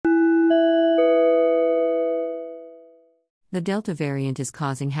The Delta variant is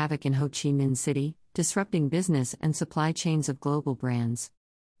causing havoc in Ho Chi Minh City, disrupting business and supply chains of global brands.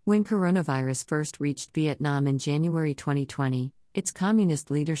 When coronavirus first reached Vietnam in January 2020, its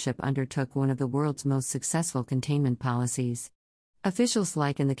communist leadership undertook one of the world's most successful containment policies. Officials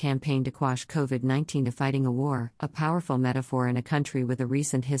liken the campaign to quash COVID-19 to fighting a war, a powerful metaphor in a country with a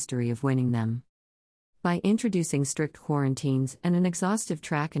recent history of winning them. By introducing strict quarantines and an exhaustive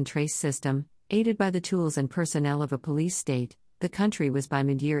track and trace system, aided by the tools and personnel of a police state, the country was by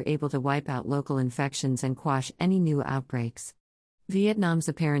mid-year able to wipe out local infections and quash any new outbreaks. Vietnam's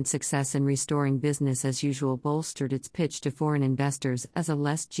apparent success in restoring business as usual bolstered its pitch to foreign investors as a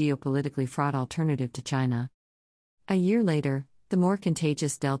less geopolitically fraught alternative to China. A year later, the more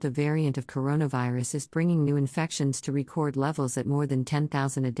contagious Delta variant of coronavirus is bringing new infections to record levels at more than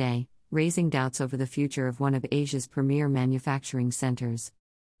 10,000 a day, raising doubts over the future of one of Asia's premier manufacturing centers.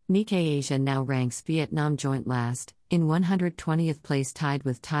 Nikkei Asia now ranks Vietnam joint last, in 120th place tied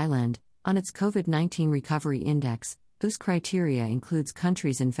with Thailand, on its COVID-19 Recovery Index, whose criteria includes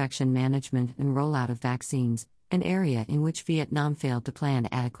countries' infection management and rollout of vaccines, an area in which Vietnam failed to plan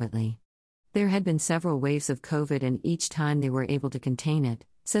adequately. There had been several waves of COVID and each time they were able to contain it,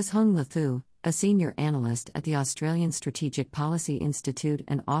 says Hung Le Thu, a senior analyst at the Australian Strategic Policy Institute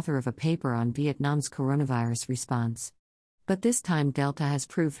and author of a paper on Vietnam's coronavirus response. But this time Delta has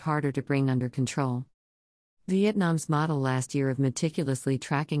proved harder to bring under control. Vietnam's model last year of meticulously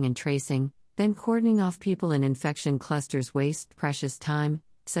tracking and tracing, then cordoning off people in infection clusters wastes precious time,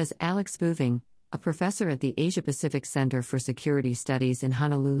 says Alex Booving, a professor at the Asia-Pacific Center for Security Studies in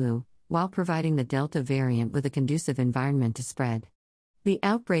Honolulu, while providing the Delta variant with a conducive environment to spread. The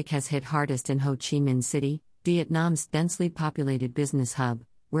outbreak has hit hardest in Ho Chi Minh City, Vietnam's densely populated business hub,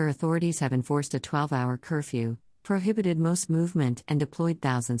 where authorities have enforced a 12-hour curfew, prohibited most movement and deployed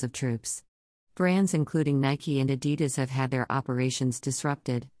thousands of troops. Brands including Nike and Adidas have had their operations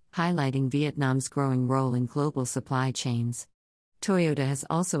disrupted, highlighting Vietnam's growing role in global supply chains. Toyota has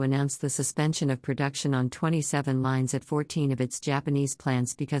also announced the suspension of production on 27 lines at 14 of its Japanese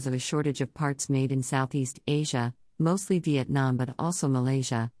plants because of a shortage of parts made in Southeast Asia, mostly Vietnam but also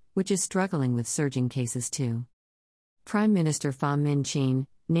Malaysia, which is struggling with surging cases too. Prime Minister Pham Minh Chinh,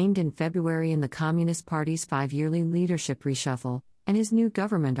 named in February in the Communist Party's 5-yearly leadership reshuffle, and his new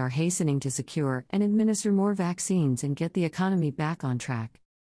government are hastening to secure and administer more vaccines and get the economy back on track.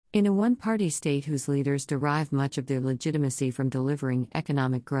 In a one-party state whose leaders derive much of their legitimacy from delivering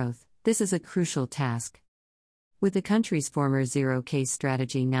economic growth, this is a crucial task. With the country's former zero-case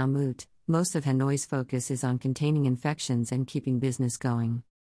strategy now moot, most of Hanoi's focus is on containing infections and keeping business going.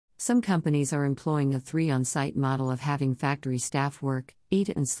 Some companies are employing a 3-on-site model of having factory staff work, eat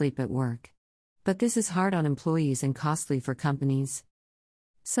and sleep at work. But this is hard on employees and costly for companies.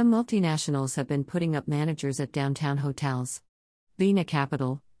 Some multinationals have been putting up managers at downtown hotels. Vina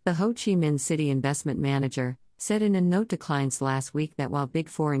Capital, the Ho Chi Minh City investment manager, said in a note to clients last week that while big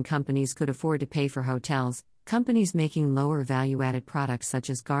foreign companies could afford to pay for hotels, companies making lower value-added products such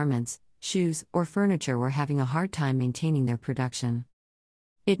as garments, shoes, or furniture were having a hard time maintaining their production.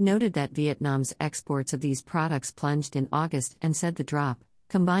 It noted that Vietnam's exports of these products plunged in August and said the drop,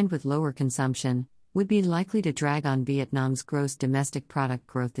 combined with lower consumption, would be likely to drag on Vietnam's gross domestic product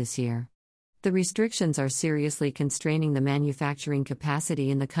growth this year. The restrictions are seriously constraining the manufacturing capacity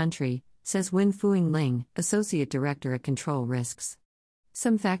in the country, says Nguyen Phuong Linh, Associate Director at Control Risks.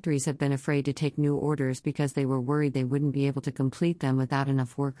 Some factories have been afraid to take new orders because they were worried they wouldn't be able to complete them without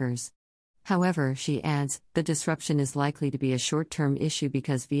enough workers. However, she adds, the disruption is likely to be a short-term issue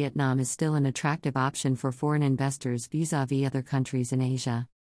because Vietnam is still an attractive option for foreign investors vis-à-vis other countries in Asia.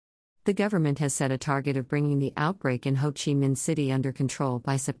 The government has set a target of bringing the outbreak in Ho Chi Minh City under control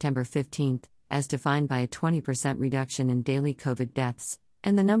by September 15, as defined by a 20% reduction in daily COVID deaths,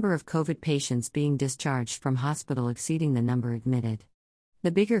 and the number of COVID patients being discharged from hospital exceeding the number admitted.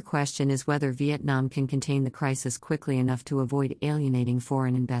 The bigger question is whether Vietnam can contain the crisis quickly enough to avoid alienating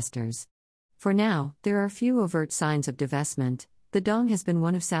foreign investors. For now, there are few overt signs of divestment. The dong has been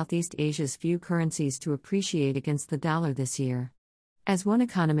one of Southeast Asia's few currencies to appreciate against the dollar this year. As one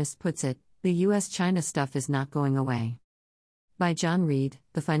economist puts it, the US-China stuff is not going away. By John Reed,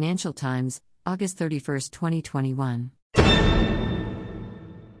 The Financial Times, August 31, 2021.